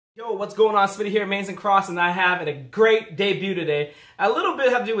Yo, what's going on? Smitty here, Mains and Cross, and I have a great debut today. A little bit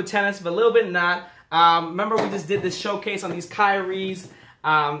have to do with tennis, but a little bit not. Remember we just did this showcase on these Kyrie's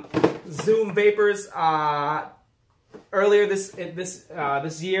Zoom Vapors earlier this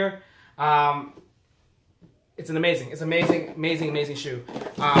year. It's amazing shoe.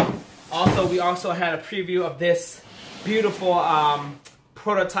 Also, we also had a preview of this beautiful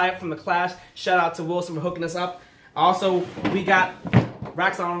prototype from the Clash. Shout out to Wilson for hooking us up. Also, we got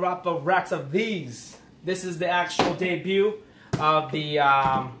racks on racks of these. This is the actual debut of the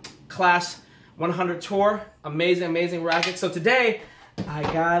Clash 100 Tour. Amazing racket. So today, I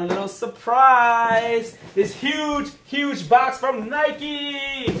got a little surprise. This huge box from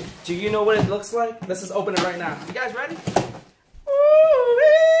Nike. Do you know what it looks like? Let's just open it right now. You guys ready?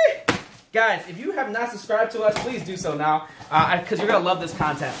 Ooh-wee. Guys, if you have not subscribed to us, please do so now, because you're gonna love this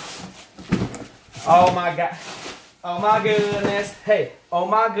content. Oh my God. Oh my goodness. Hey, oh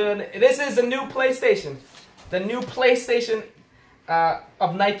my goodness. This is the new PlayStation. The new PlayStation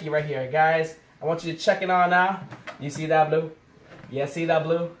of Nike right here, guys. I want you to check it on now. You see that blue? Yeah, see that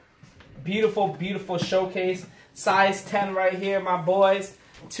blue? Beautiful showcase. Size 10 right here, my boys.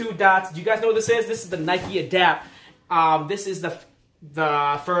 2 dots. Do you guys know what this is? This is the Nike Adapt. This is the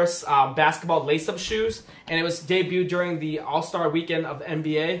first basketball lace-up shoes, and it was debuted during the All-Star weekend of the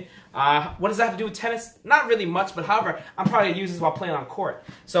NBA. What does that have to do with tennis? Not really much, but however, I'm probably going to use this while playing on court.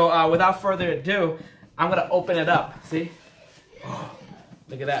 So without further ado, I'm going to open it up. See? Oh,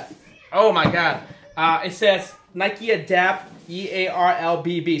 look at that. Oh my God. It says Nike Adapt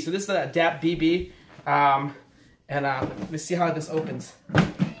EARLBB. So this is the Adapt BB. Let's see how this opens. I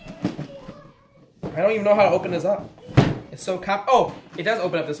don't even know how to open this up. It's so oh, it does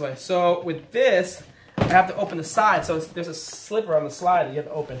open up this way. So with this, I have to open the side. So there's a slipper on the slide that you have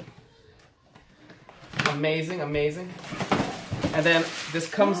to open. Amazing. And then this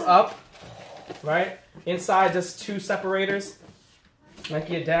comes up, right? Inside, just 2 separators.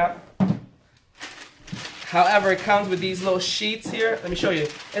 Nike Adapt. However, it comes with these little sheets here. Let me show you.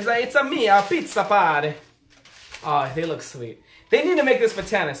 It's like, it's a mia pizza party. Oh, they look sweet. They need to make this for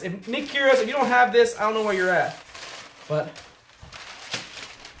tennis. If Nick Curious, if you don't have this, I don't know where you're at. But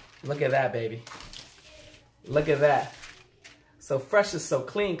look at that, baby. Look at that. So fresh is so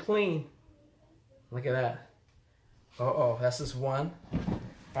clean. Look at that. Oh, that's just one. All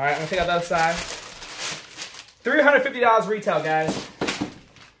right, I'm gonna take out the other side. $350 retail, guys.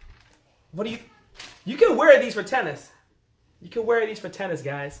 What do you can wear these for tennis. You can wear these for tennis,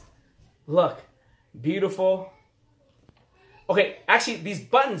 guys. Look, beautiful. Okay, actually, these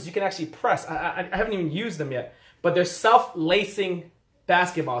buttons you can actually press. I haven't even used them yet. But they're self-lacing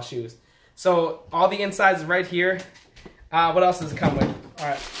basketball shoes. So all the insides right here. What else does it come with? All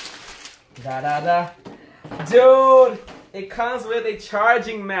right. Dude, it comes with a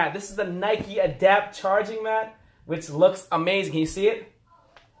charging mat. This is the Nike Adapt charging mat, which looks amazing. Can you see it?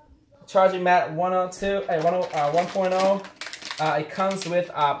 Charging mat 1.0. It comes with,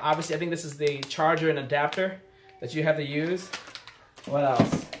 obviously, I think this is the charger and adapter that you have to use. What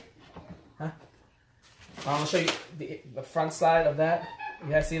else? I'll show you the front side of that.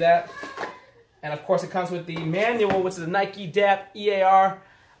 You guys see that? And of course, it comes with the manual, which is the Nike Adapt EARLBB.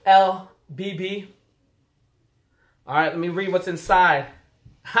 All right, let me read what's inside.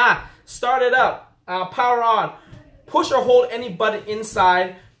 Start it up. Power on. Push or hold any button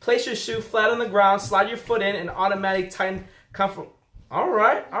inside. Place your shoe flat on the ground. Slide your foot in and automatic tighten comfort. All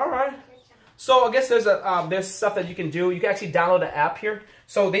right. So I guess there's stuff that you can do. You can actually download the app here.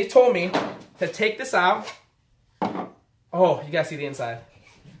 So they told me to take this out. Oh, you gotta see the inside.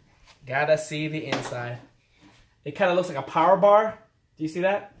 Gotta see the inside. It kind of looks like a power bar. Do you see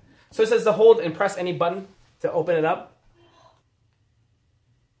that? So it says to hold and press any button to open it up.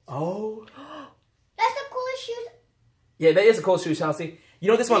 Oh. That's the coolest shoes. Yeah, that is a cool shoe, Chelsea. You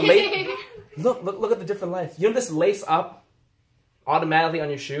know this one lace. Look at the different lights. You know this lace up automatically on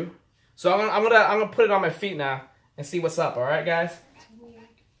your shoe. So I'm gonna put it on my feet now and see what's up. All right, guys.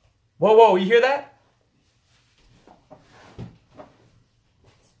 Whoa! You hear that?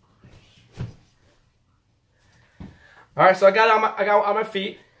 All right, so I got it on my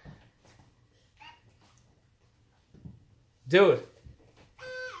feet, dude.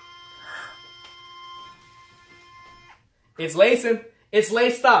 It's lacing. It's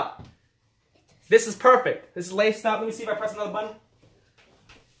laced up. This is perfect. This is laced up. Let me see if I press another button.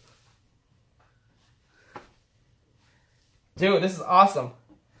 Dude, this is awesome.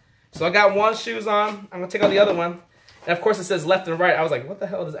 So I got one shoes on. I'm gonna take out the other one. And of course it says left and right. I was like, what the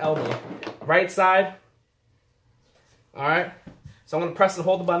hell does L mean? Right side. All right. So I'm gonna press and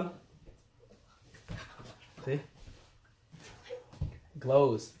hold the button. See?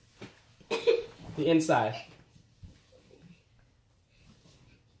 Glows. the inside.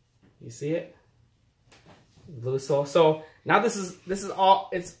 You see it? Blue sole. So now this is all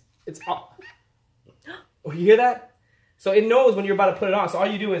it's all. Oh, you hear that? So it knows when you're about to put it on. So all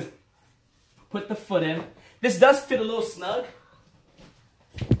you do is put the foot in. This does fit a little snug.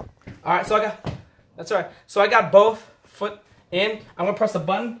 All right, so that's all right. So I got both foot in. I'm gonna press the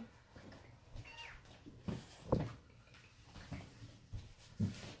button.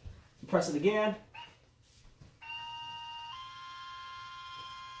 Press it again.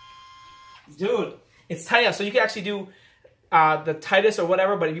 Dude, it's tight enough. So you can actually do the tightest or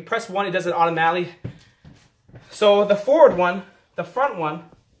whatever, but if you press one, it does it automatically. So the forward one, the front one,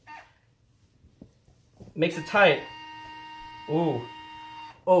 makes it tight. Ooh.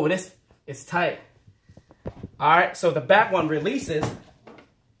 Oh, this is tight. All right, so the back one releases.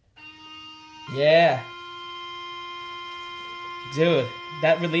 Yeah. Dude,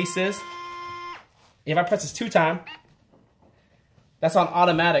 that releases. If I press this 2 times, that's on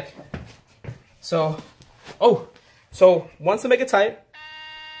automatic. So, so once to make it tight,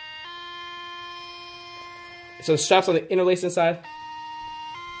 so the strap's on the interlace inside,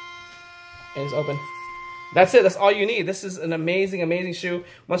 and it's open. That's it. That's all you need. This is an amazing, amazing shoe.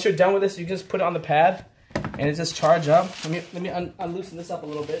 Once you're done with this, you just put it on the pad, and it just charge up. Let me unloosen this up a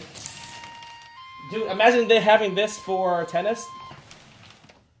little bit. Dude, imagine they having this for tennis.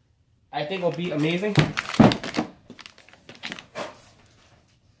 I think it'll be amazing.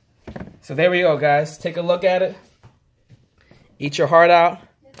 So there we go, guys. Take a look at it. Eat your heart out.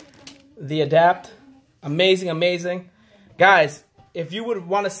 The Adapt. Amazing, amazing. Guys, if you would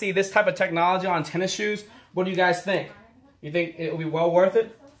want to see this type of technology on tennis shoes, what do you guys think? You think it will be well worth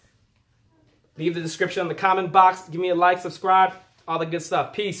it? Leave the description in the comment box. Give me a like, subscribe, all the good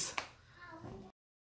stuff. Peace.